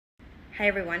Hi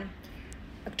everyone.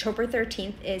 October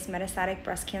 13th is Metastatic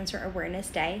Breast Cancer Awareness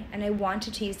Day, and I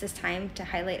wanted to use this time to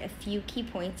highlight a few key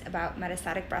points about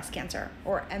metastatic breast cancer,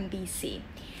 or MBC.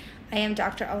 I am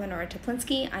Dr. Eleonora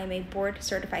Toplinski. I am a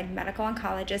board-certified medical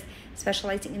oncologist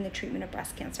specializing in the treatment of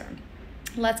breast cancer.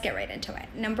 Let's get right into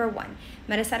it. Number one,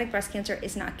 metastatic breast cancer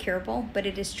is not curable, but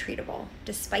it is treatable.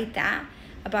 Despite that,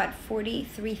 about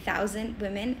 43,000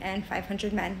 women and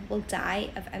 500 men will die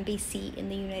of MBC in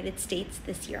the United States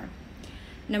this year.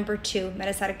 Number two,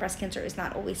 metastatic breast cancer is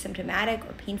not always symptomatic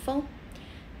or painful.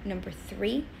 Number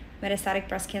three, metastatic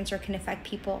breast cancer can affect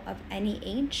people of any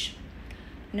age.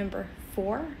 Number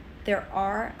four, there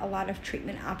are a lot of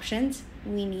treatment options.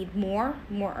 We need more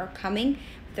are coming.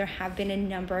 There have been a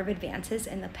number of advances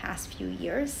in the past few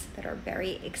years that are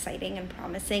very exciting and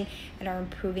promising and are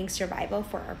improving survival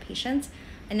for our patients.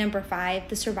 And number five,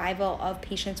 the survival of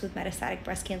patients with metastatic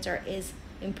breast cancer is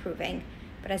improving.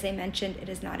 But as I mentioned, it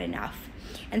is not enough.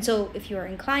 And so if you are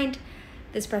inclined,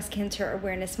 this Breast Cancer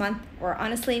Awareness Month, or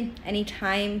honestly, any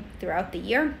time throughout the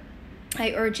year,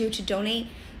 I urge you to donate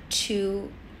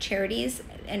to charities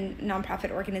and nonprofit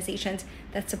organizations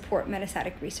that support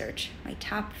metastatic research. My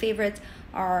top favorites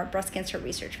are Breast Cancer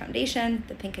Research Foundation,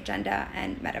 the Pink Agenda,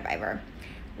 and Medivivor.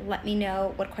 Let me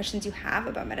know what questions you have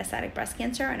about metastatic breast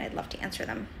cancer, and I'd love to answer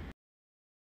them.